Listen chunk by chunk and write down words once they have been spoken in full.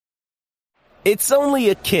It's only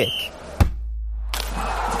a kick,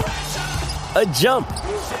 a jump,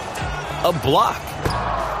 a block.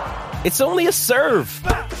 It's only a serve.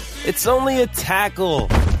 It's only a tackle,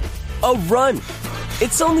 a run.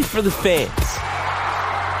 It's only for the fans.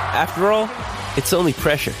 After all, it's only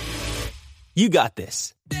pressure. You got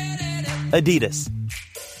this. Adidas.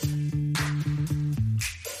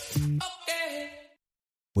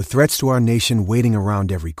 With threats to our nation waiting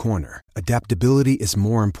around every corner, adaptability is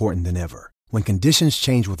more important than ever. When conditions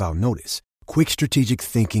change without notice, quick strategic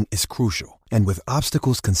thinking is crucial. And with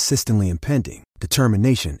obstacles consistently impending,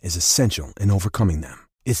 determination is essential in overcoming them.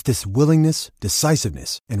 It's this willingness,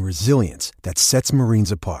 decisiveness, and resilience that sets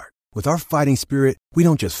Marines apart. With our fighting spirit, we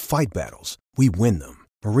don't just fight battles, we win them.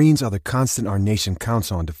 Marines are the constant our nation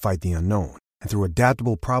counts on to fight the unknown. And through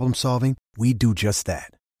adaptable problem solving, we do just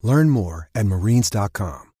that. Learn more at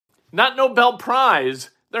marines.com. Not Nobel Prize.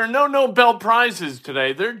 There are no Nobel Prizes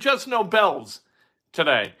today. There are just Nobels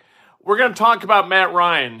today. We're going to talk about Matt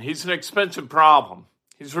Ryan. He's an expensive problem.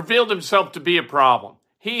 He's revealed himself to be a problem.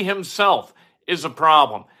 He himself is a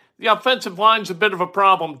problem. The offensive line's a bit of a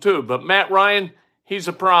problem too, but Matt Ryan, he's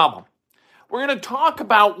a problem. We're going to talk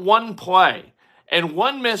about one play and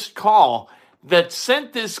one missed call that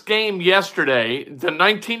sent this game yesterday, the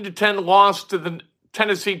 19-10 loss to the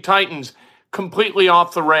Tennessee Titans, completely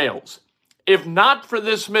off the rails. If not for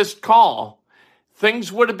this missed call,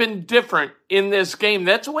 things would have been different in this game.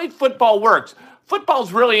 That's the way football works.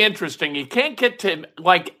 Football's really interesting. You can't get to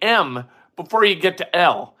like M before you get to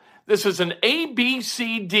L. This is an A, B,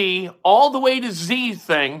 C, D, all the way to Z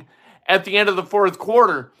thing at the end of the fourth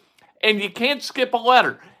quarter, and you can't skip a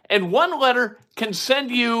letter. And one letter can send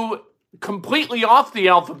you completely off the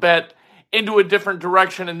alphabet into a different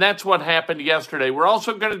direction, and that's what happened yesterday. We're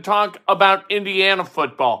also going to talk about Indiana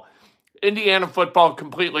football. Indiana football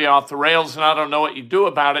completely off the rails, and I don't know what you do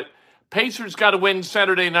about it. Pacers got to win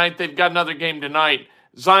Saturday night. They've got another game tonight.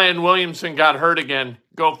 Zion Williamson got hurt again.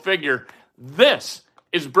 Go figure. This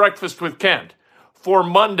is Breakfast with Kent for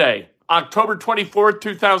Monday, October 24th,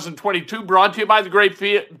 2022, brought to you by the great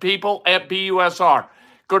people at BUSR.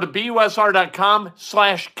 Go to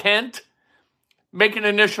BUSR.com/Kent, make an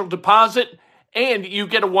initial deposit, and you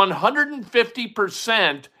get a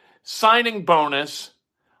 150% signing bonus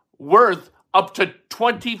worth up to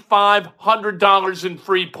 $2,500 in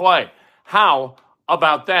free play. How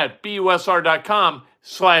about that?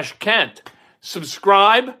 BUSR.com/Kent.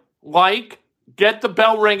 Subscribe, like, get the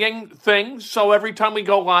bell ringing thing so every time we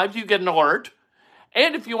go live you get an alert.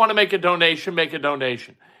 And if you want to make a donation, make a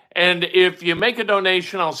donation. And if you make a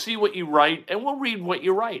donation, I'll see what you write and we'll read what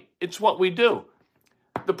you write. It's what we do.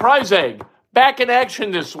 The prize egg, back in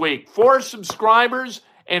action this week. For subscribers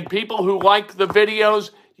and people who like the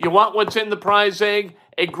videos, you want what's in the prize egg,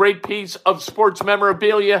 a great piece of sports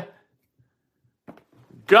memorabilia,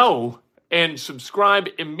 go and subscribe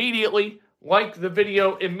immediately, like the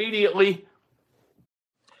video immediately.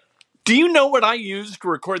 Do you know what I use to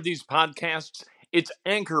record these podcasts? It's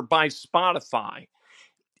Anchor by Spotify.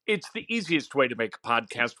 It's the easiest way to make a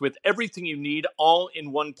podcast with everything you need all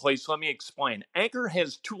in one place. Let me explain. Anchor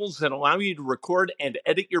has tools that allow you to record and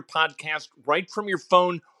edit your podcast right from your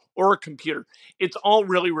phone or a computer. It's all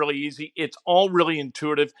really, really easy. It's all really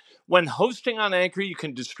intuitive. When hosting on Anchor, you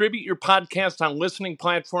can distribute your podcast on listening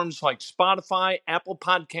platforms like Spotify, Apple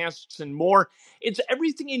Podcasts, and more. It's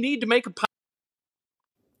everything you need to make a podcast.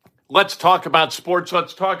 Let's talk about sports.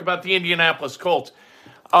 Let's talk about the Indianapolis Colts.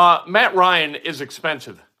 Matt Ryan is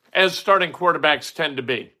expensive, as starting quarterbacks tend to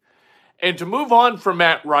be. And to move on from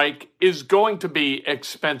Matt Reich is going to be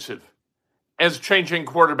expensive, as changing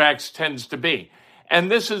quarterbacks tends to be. And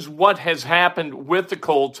this is what has happened with the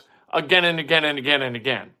Colts again and again and again and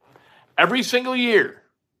again. Every single year,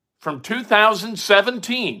 from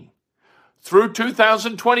 2017 through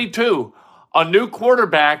 2022, a new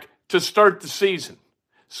quarterback to start the season.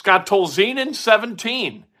 Scott Tolzien in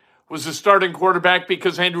 17 was the starting quarterback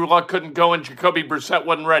because Andrew Luck couldn't go and Jacoby Brissett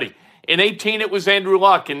wasn't ready. In 18, it was Andrew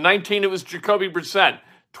Luck. In 19, it was Jacoby Brissett.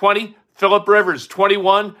 20, Phillip Rivers.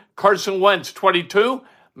 21, Carson Wentz. 22,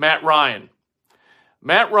 Matt Ryan.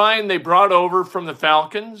 Matt Ryan, they brought over from the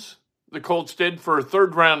Falcons, the Colts did, for a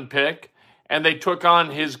third-round pick, and they took on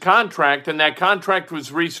his contract, and that contract was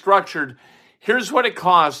restructured. Here's what it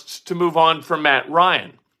costs to move on from Matt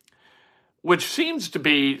Ryan, which seems to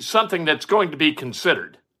be something that's going to be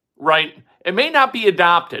considered, right? It may not be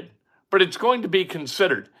adopted, but it's going to be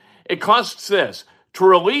considered. It costs this. To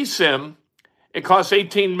release him, it costs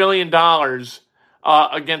 $18 million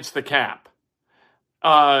against the cap.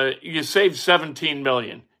 You save $17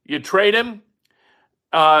 million. You trade him,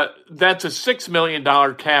 That's a $6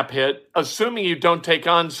 million cap hit. Assuming you don't take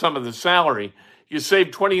on some of the salary, you save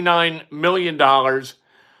 $29 million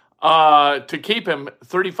to keep him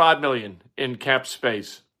 $35 million in cap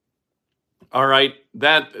space. All right,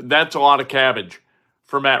 that's a lot of cabbage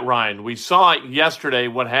for Matt Ryan. We saw yesterday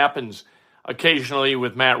what happens occasionally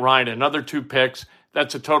with Matt Ryan. Another 2 picks.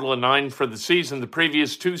 That's a total of 9 for the season. The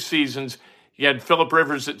previous 2 seasons, you had Phillip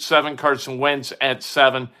Rivers at 7, Carson Wentz at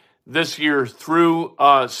 7. This year, through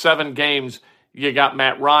 7 games, you got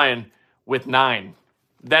Matt Ryan with 9.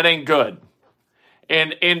 That ain't good.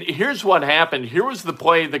 And here's what happened. Here was the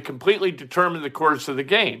play that completely determined the course of the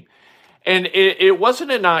game. And it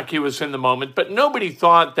wasn't innocuous in the moment, but nobody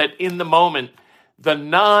thought that in the moment, the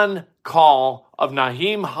non-call of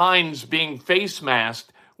Nyheim Hines being face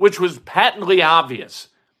masked, which was patently obvious.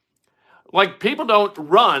 Like, people don't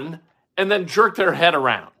run and then jerk their head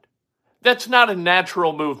around. That's not a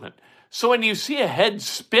natural movement. So when you see a head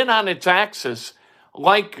spin on its axis,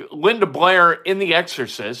 like Linda Blair in The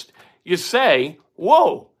Exorcist, you say,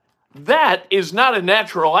 whoa, that is not a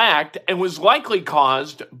natural act and was likely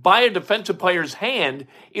caused by a defensive player's hand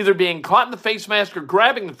either being caught in the face mask or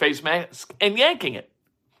grabbing the face mask and yanking it.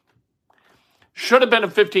 Should have been a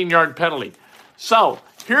 15-yard penalty. So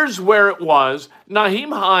here's where it was.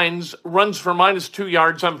 Nyheim Hines runs for -2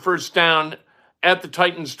 yards on first down at the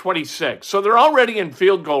Titans' 26. So they're already in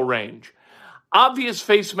field goal range. Obvious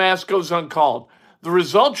face mask goes uncalled. The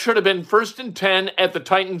result should have been 1st and 10 at the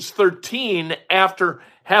Titans' 13 after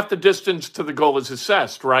half the distance to the goal is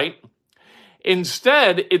assessed, right?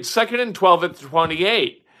 Instead, it's 2nd and 12 at the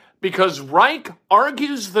 28 because Reich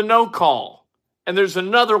argues the no call. And there's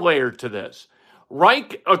another layer to this.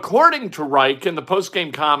 Reich, according to Reich in the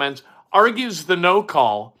postgame comments, argues the no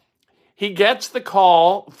call. He gets the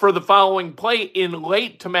call for the following play in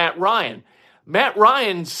late to Matt Ryan. Matt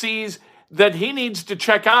Ryan sees that he needs to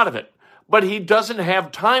check out of it, but he doesn't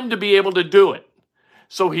have time to be able to do it.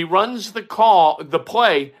 So he runs the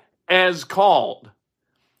play as called.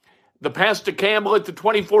 The pass to Campbell at the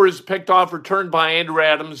 24 is picked off, returned by Andrew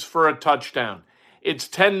Adams for a touchdown. It's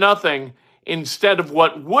 10-0 instead of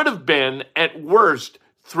what would have been, at worst,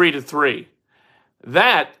 3-3.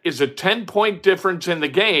 That is a 10-point difference in the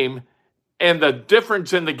game, and the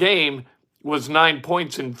difference in the game was 9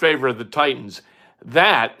 points in favor of the Titans.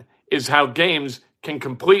 That is how games can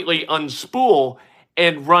completely unspool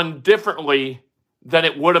and run differently than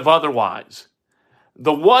it would have otherwise.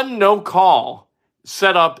 The one no call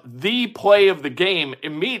set up the play of the game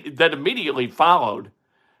that immediately followed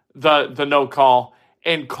the no call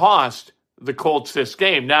and cost the Colts this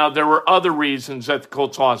game. Now, there were other reasons that the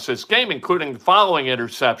Colts lost this game, including the following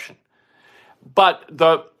interception. But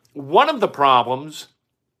one of the problems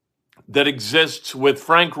that exists with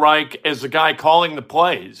Frank Reich as the guy calling the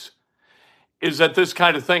plays is that this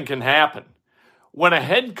kind of thing can happen. When a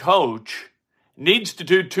head coach needs to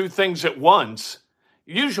do 2 things at once,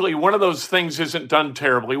 usually one of those things isn't done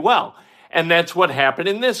terribly well. And that's what happened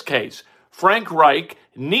in this case. Frank Reich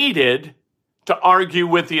needed to argue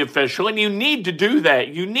with the official, and you need to do that.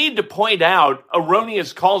 You need to point out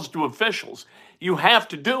erroneous calls to officials. You have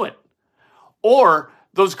to do it. Or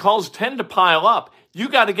those calls tend to pile up. You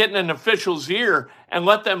got to get in an official's ear and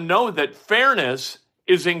let them know that fairness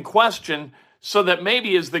is in question so that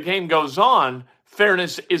maybe as the game goes on,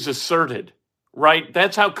 fairness is asserted, right?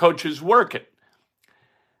 That's how coaches work it.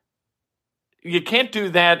 You can't do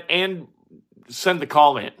that and send the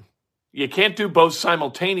call in. You can't do both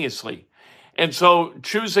simultaneously. And so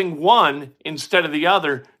choosing one instead of the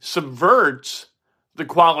other subverts the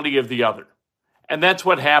quality of the other. And that's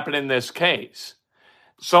what happened in this case.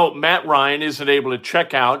 So Matt Ryan isn't able to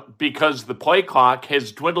check out because the play clock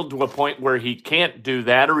has dwindled to a point where he can't do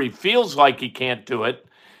that, or he feels like he can't do it.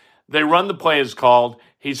 They run the play as called.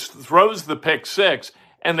 He throws the pick six,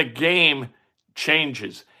 and the game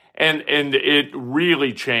changes. And it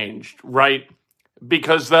really changed, right?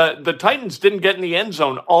 Because the Titans didn't get in the end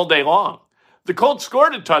zone all day long. The Colts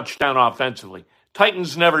scored a touchdown offensively.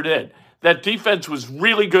 Titans never did. That defense was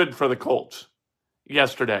really good for the Colts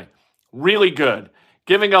yesterday. Really good.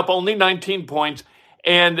 Giving up only 19 points,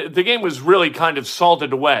 and the game was really kind of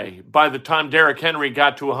salted away by the time Derrick Henry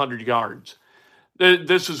got to 100 yards.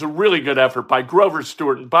 This is a really good effort by Grover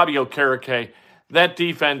Stewart and Bobby Okereke. That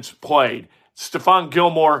defense played. Stephon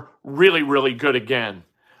Gilmore, really, really good again.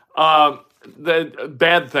 The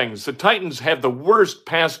bad things. The Titans have the worst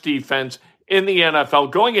pass defense in the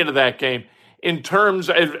NFL going into that game in terms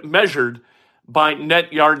of measured by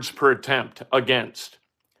net yards per attempt against.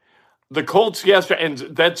 The Colts yesterday, and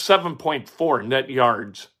that's 7.4 net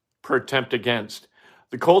yards per attempt against.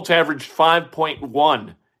 The Colts averaged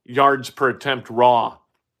 5.1 yards per attempt raw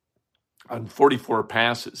on 44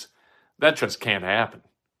 passes. That just can't happen.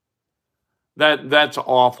 That's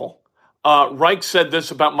awful. Reich said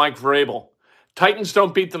this about Mike Vrabel. Titans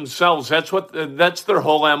don't beat themselves. That's their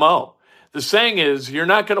whole MO. The saying is, you're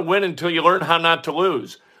not going to win until you learn how not to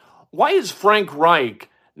lose. Why has Frank Reich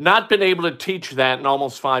not been able to teach that in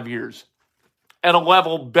almost 5 years at a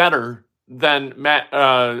level better than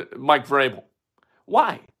Mike Vrabel?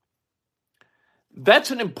 Why?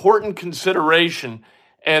 That's an important consideration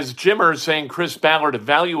as Jimmer is saying Chris Ballard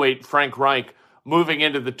evaluate Frank Reich moving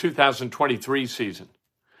into the 2023 season.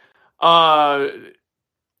 How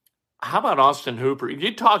about Austin Hooper?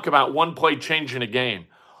 You talk about one play changing a game.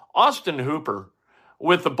 Austin Hooper,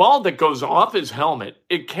 with the ball that goes off his helmet,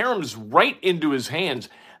 it caroms right into his hands.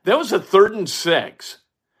 That was a 3rd and 6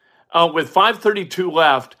 with 5:32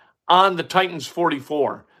 left on the Titans'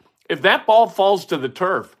 44. If that ball falls to the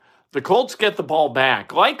turf, the Colts get the ball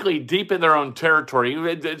back, likely deep in their own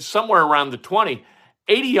territory, somewhere around the 20,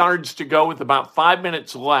 80 yards to go with about 5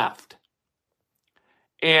 minutes left.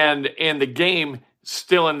 And the game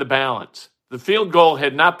still in the balance. The field goal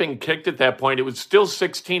had not been kicked at that point. It was still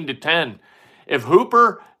 16-10. If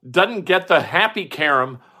Hooper doesn't get the happy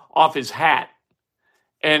carom off his hat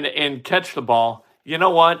and catch the ball, you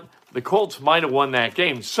know what? The Colts might have won that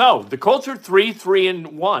game. So the Colts are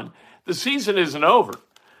 3-1. The season isn't over.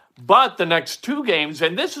 But the next 2 games,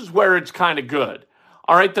 and this is where it's kind of good.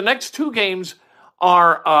 All right, the next 2 games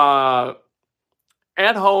are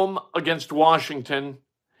at home against Washington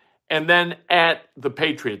and then at the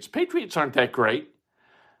Patriots. Patriots aren't that great.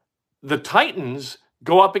 The Titans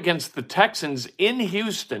go up against the Texans in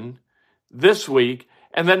Houston this week,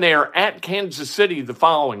 and then they are at Kansas City the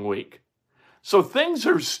following week. So things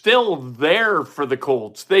are still there for the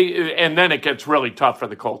Colts. And then it gets really tough for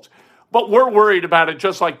the Colts. But we're worried about it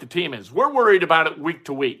just like the team is. We're worried about it week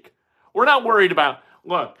to week. We're not worried about,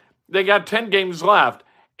 look, they got 10 games left,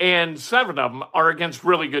 and 7 of them are against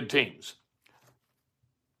really good teams.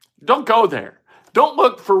 Don't go there. Don't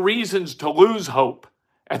look for reasons to lose hope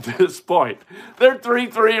at this point. They're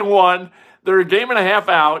 3-1. They're a game and a half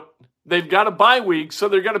out. They've got a bye week, so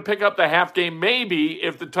they're going to pick up the half game maybe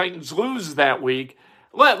if the Titans lose that week.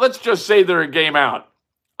 Let's just say they're a game out.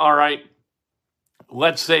 All right?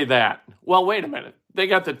 Let's say that. Well, wait a minute. They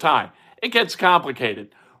got the tie. It gets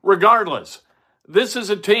complicated. Regardless, this is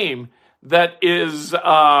a team that is in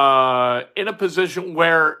a position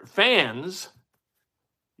where fans,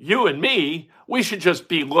 you and me, we should just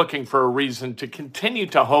be looking for a reason to continue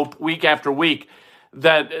to hope week after week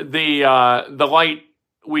that the light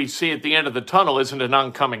we see at the end of the tunnel isn't an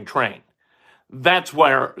oncoming train. That's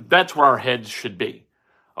where our heads should be.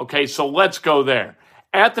 Okay, so let's go there.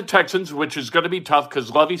 At the Texans, which is going to be tough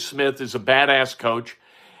because Lovie Smith is a badass coach,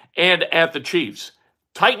 and at the Chiefs.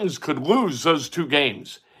 Titans could lose those 2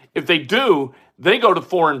 games. If they do, they go to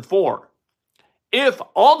 4-4. If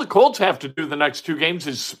all the Colts have to do the next 2 games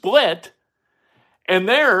is split, and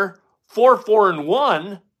they're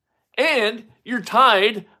 4-1, and you're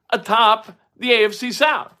tied atop the AFC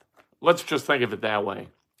South. Let's just think of it that way.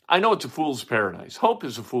 I know it's a fool's paradise. Hope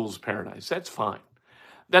is a fool's paradise. That's fine.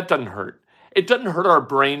 That doesn't hurt. It doesn't hurt our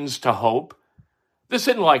brains to hope. This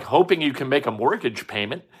isn't like hoping you can make a mortgage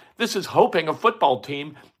payment. This is hoping a football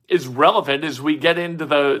team is relevant as we get into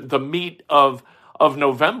the meat of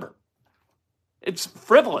November. It's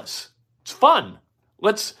frivolous. It's fun.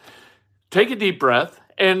 Let's take a deep breath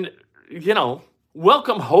and,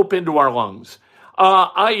 welcome hope into our lungs.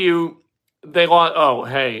 IU, they lost. Oh,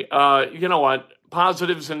 hey, you know what?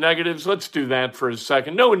 Positives and negatives. Let's do that for a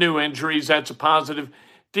second. No new injuries. That's a positive.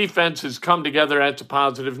 Defense has come together. That's a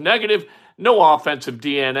positive. Negative, no offensive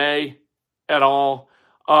DNA at all.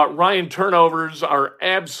 Ryan turnovers are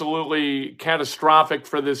absolutely catastrophic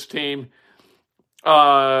for this team.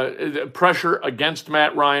 Pressure against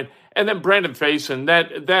Matt Ryan. And then Brandon Facyson,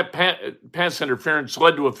 that pass interference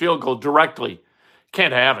led to a field goal directly.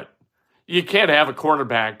 Can't have it. You can't have a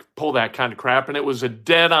cornerback pull that kind of crap, and it was a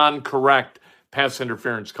dead-on correct pass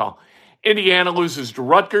interference call. Indiana loses to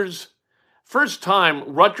Rutgers. First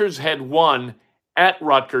time Rutgers had won at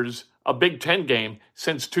Rutgers, a Big Ten game,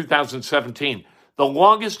 since 2017. The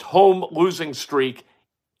longest conference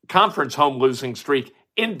home losing streak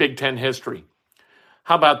in Big Ten history.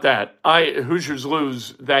 How about that? Hoosiers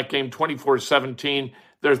lose that game 24-17.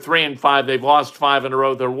 They're 3-5. They've lost 5 in a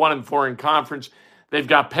row. They're 1-4 in conference. They've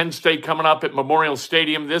got Penn State coming up at Memorial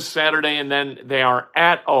Stadium this Saturday, and then they are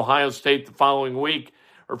at Ohio State the following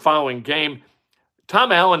game.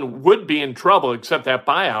 Tom Allen would be in trouble, except that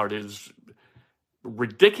buyout is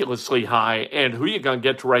ridiculously high, and who are you going to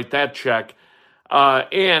get to write that check?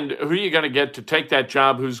 And who are you going to get to take that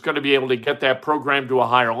job who's going to be able to get that program to a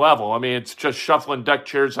higher level? I mean, it's just shuffling deck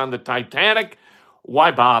chairs on the Titanic.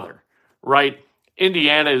 Why bother, right?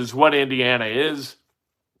 Indiana is what Indiana is.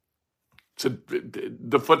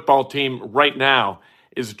 The football team right now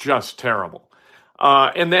is just terrible.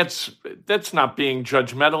 And that's not being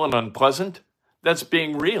judgmental and unpleasant. That's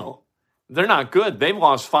being real. They're not good. They've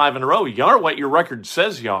lost 5 in a row. You are what your record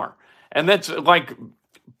says you are. And that's like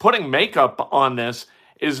putting makeup on this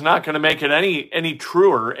is not going to make it any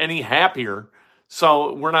truer, any happier.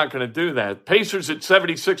 So we're not going to do that. Pacers at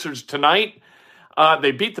 76ers tonight.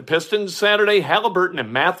 They beat the Pistons Saturday. Halliburton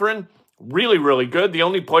and Mathurin, really, really good. The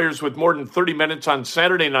only players with more than 30 minutes on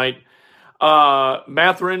Saturday night.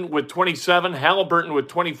 Mathurin with 27, Halliburton with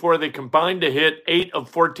 24. They combined to hit 8 of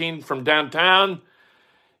 14 from downtown.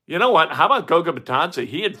 You know what? How about Goga Bitadze?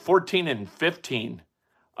 He had 14 and 15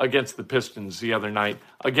 against the Pistons the other night.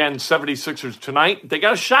 Again, 76ers tonight. They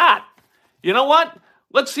got a shot. You know what?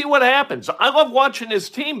 Let's see what happens. I love watching this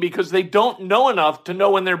team because they don't know enough to know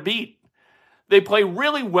when they're beat. They play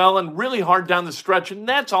really well and really hard down the stretch, and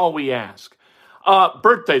that's all we ask.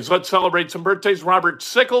 Birthdays. Let's celebrate some birthdays. Robert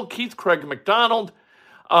Sickle, Keith Craig McDonald,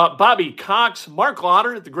 Bobby Cox, Mark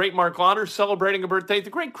Lauder, the great Mark Lauder, celebrating a birthday. The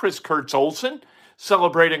great Chris Kurtz Olson,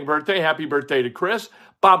 celebrating a birthday. Happy birthday to Chris.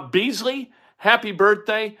 Bob Beasley, happy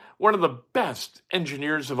birthday. One of the best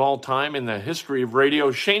engineers of all time in the history of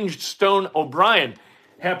radio. Shane Stone O'Brien,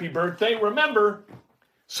 happy birthday. Remember,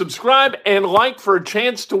 subscribe and like for a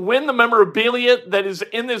chance to win the memorabilia that is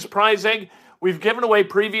in this prize egg. We've given away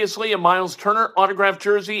previously a Miles Turner autographed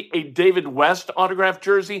jersey, a David West autographed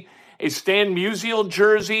jersey, a Stan Musial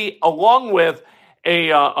jersey, along with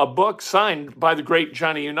a book signed by the great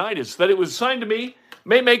Johnny Unitas. That it was signed to me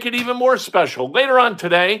may make it even more special. Later on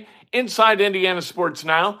today, inside Indiana Sports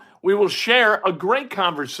Now, we will share a great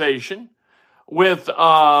conversation with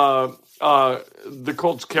the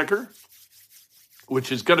Colts kicker,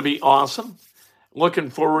 which is going to be awesome. Looking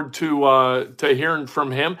forward to hearing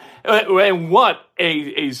from him. And what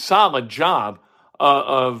a solid job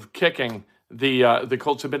of kicking the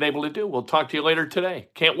Colts have been able to do. We'll talk to you later today.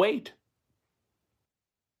 Can't wait.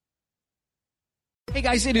 Hey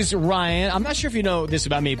guys, it is Ryan. I'm not sure if you know this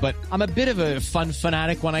about me, but I'm a bit of a fun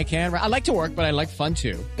fanatic when I can. I like to work, but I like fun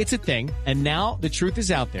too. It's a thing. And now the truth is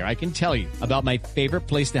out there. I can tell you about my favorite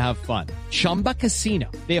place to have fun. Chumba Casino.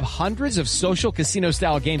 They have hundreds of social casino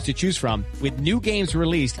style games to choose from with new games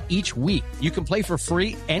released each week. You can play for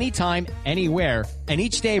free anytime, anywhere. And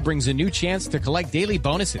each day brings a new chance to collect daily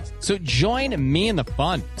bonuses. So join me in the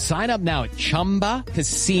fun. Sign up now at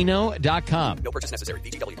ChumbaCasino.com. No purchase necessary.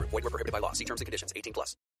 VGW Group. Void where prohibited by law. See terms and conditions.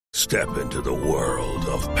 18+. Step into the world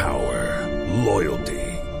of power, loyalty,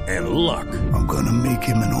 and luck. I'm gonna make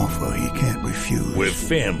him an offer he can't refuse. With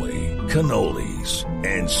family, cannolis,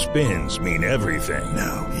 and spins mean everything.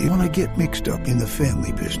 Now, you wanna get mixed up in the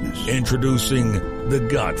family business. Introducing The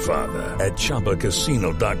Godfather at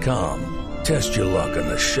ChumbaCasino.com. Test your luck in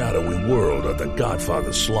the shadowy world of The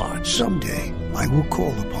Godfather slot. Someday, I will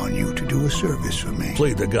call upon you to do a service for me.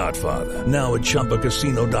 Play The Godfather, now at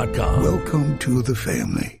ChumbaCasino.com. Welcome to the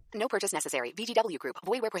family. No purchase necessary. VGW Group.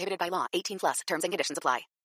 Void where prohibited by law. 18+. Terms and conditions apply.